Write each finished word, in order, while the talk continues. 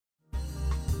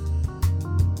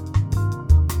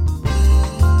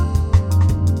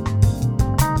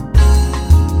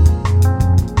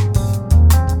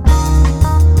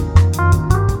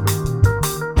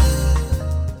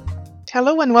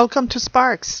Hello and welcome to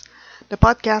Sparks, the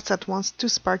podcast that wants to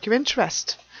spark your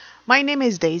interest. My name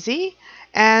is Daisy,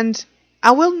 and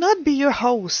I will not be your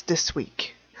host this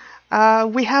week.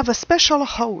 We have a special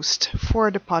host for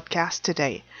the podcast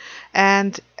today,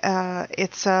 and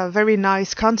it's a very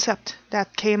nice concept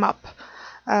that came up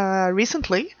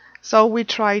recently. So we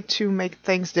tried to make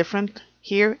things different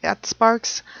here at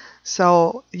Sparks.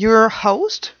 So your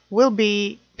host will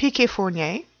be PK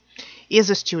Fournier. He is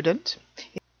a student.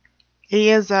 He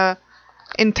is a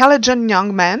intelligent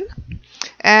young man,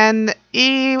 and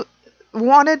he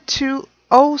wanted to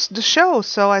host the show.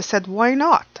 So I said, "Why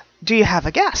not? Do you have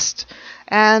a guest?"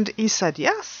 And he said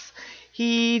yes.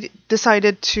 He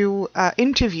decided to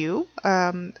interview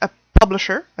a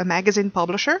publisher, a magazine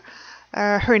publisher.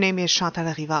 Her name is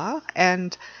Chantal Rivard,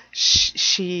 and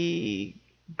she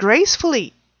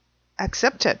gracefully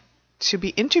accepted to be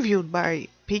interviewed by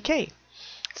PK.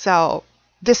 So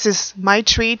this is my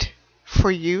treat for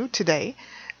you today,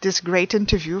 this great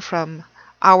interview from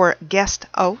our guest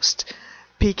host,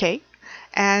 PK.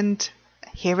 And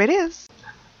here it is.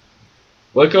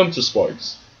 Welcome to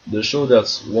Sparks, the show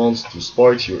that wants to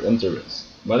spark your interest.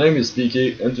 My name is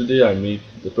PK, and today I meet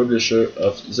the publisher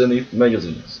of Zenith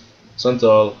magazines,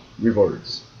 Chantal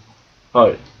Rivard.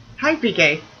 Hi, Hi,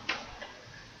 PK.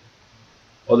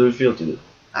 how do you feel today?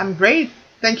 I'm great.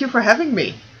 Thank you for having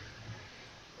me.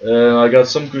 I got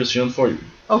some questions for you.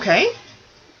 Okay.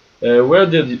 Where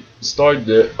did you start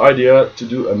the idea to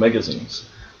do a magazines?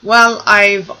 Well,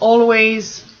 I've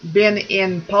always been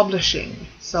in publishing,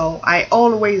 so I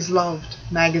always loved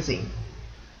magazine.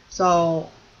 So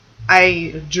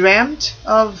I dreamt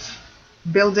of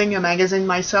building a magazine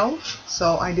myself,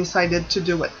 so I decided to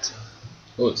do it.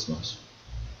 Oh, it's nice.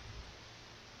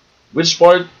 Which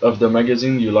part of the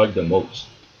magazine you like the most?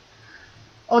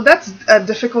 Oh, that's a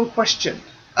difficult question.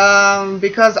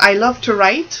 Because I love to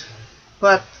write,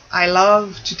 but I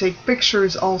love to take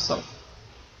pictures also.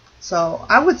 So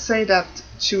I would say that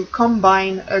to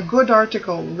combine a good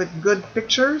article with good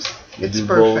pictures, You it's do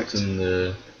perfect. both in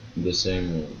the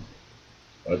same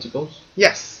articles?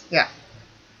 Yes, yeah,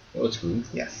 Oh, that's good.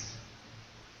 yes.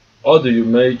 How do you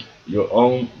make your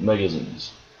own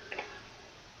magazines?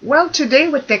 Well, today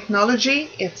with technology,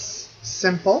 it's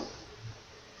simple.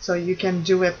 So you can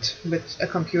do it with a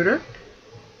computer,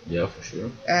 Yeah, for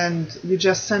sure. and you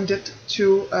just send it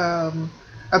to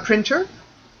a printer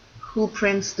who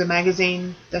prints the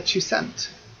magazine that you sent.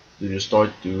 Do you start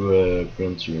to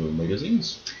print your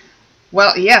magazines?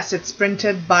 Well, yes, it's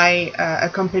printed by a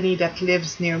company that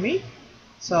lives near me,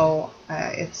 so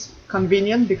it's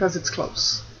convenient because it's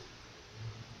close.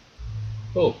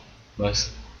 Oh,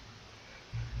 nice.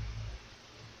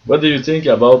 What do you think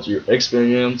about your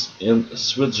experience in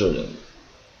Switzerland?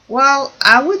 Well,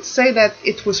 I would say that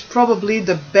it was probably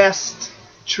the best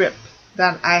trip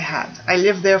that I had. I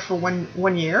lived there for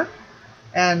one year,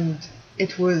 and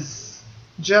it was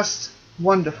just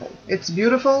wonderful. It's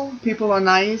beautiful, people are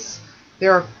nice,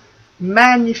 there are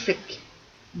magnific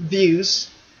views,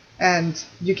 and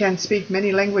you can speak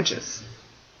many languages.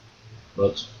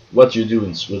 But what you do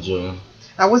in Switzerland?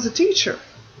 I was a teacher.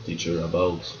 Teacher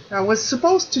about, I was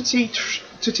supposed to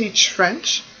teach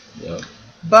French, yeah.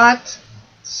 but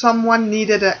someone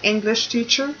needed an English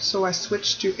teacher, so I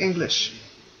switched to English.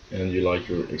 And you like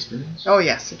your experience? Oh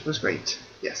yes, it was great.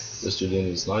 Yes. The student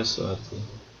is nice at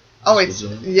Oh, it's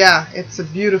Switzerland? yeah, it's a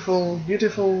beautiful,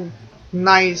 beautiful,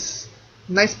 nice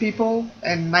people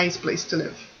and nice place to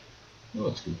live. Oh,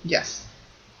 that's good. Yes.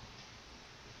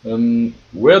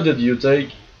 Where did you take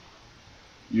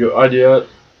your idea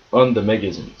on the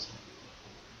magazines?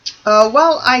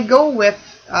 Well, I go with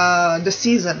the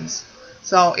seasons.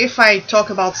 So if I talk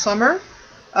about summer,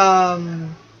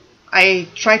 I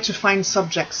try to find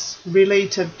subjects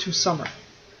related to summer.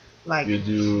 Like, You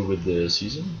do with the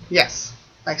season? yes,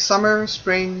 like summer,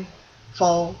 spring,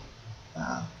 fall.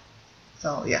 Uh,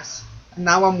 so yes. And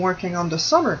now I'm working on the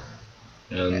summer.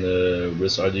 And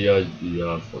which idea do you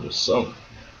have for the summer?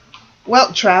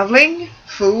 Well, traveling,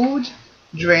 food,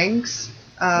 drinks,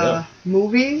 Yeah.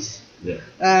 movies, Yeah.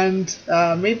 and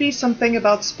maybe something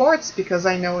about sports because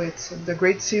I know it's the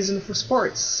great season for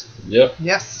sports. Yeah.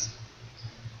 Yes.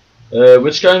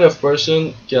 Which kind of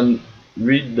person can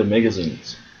read the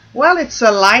magazines? Well, it's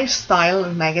a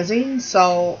lifestyle magazine,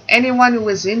 so anyone who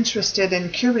is interested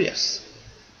and curious.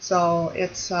 So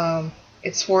it's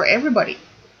for everybody.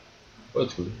 Oh,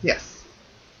 that's good. Yes.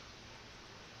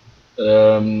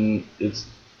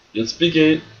 It's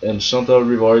PK and Chantal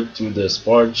Rivard to the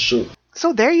Spark Show.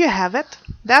 So there you have it.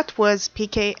 That was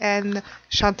PK and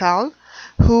Chantal,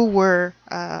 who were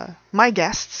my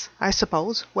guests, I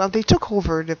suppose. Well, they took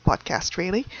over the podcast,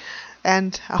 really.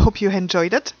 and I hope you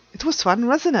enjoyed it. It was fun,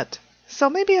 wasn't it? So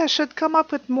maybe I should come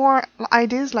up with more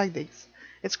ideas like these.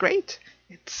 It's great.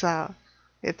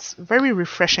 It's very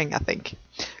refreshing, I think.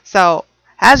 So,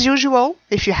 as usual,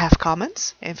 if you have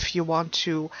comments, if you want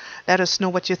to let us know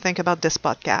what you think about this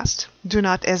podcast, do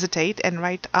not hesitate and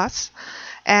write us.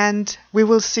 And we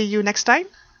will see you next time.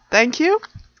 Thank you.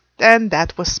 And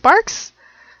that was Sparks.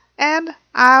 And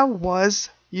I was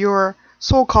your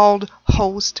so-called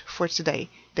host for today,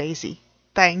 Daisy.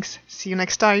 Thanks. See you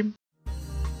next time.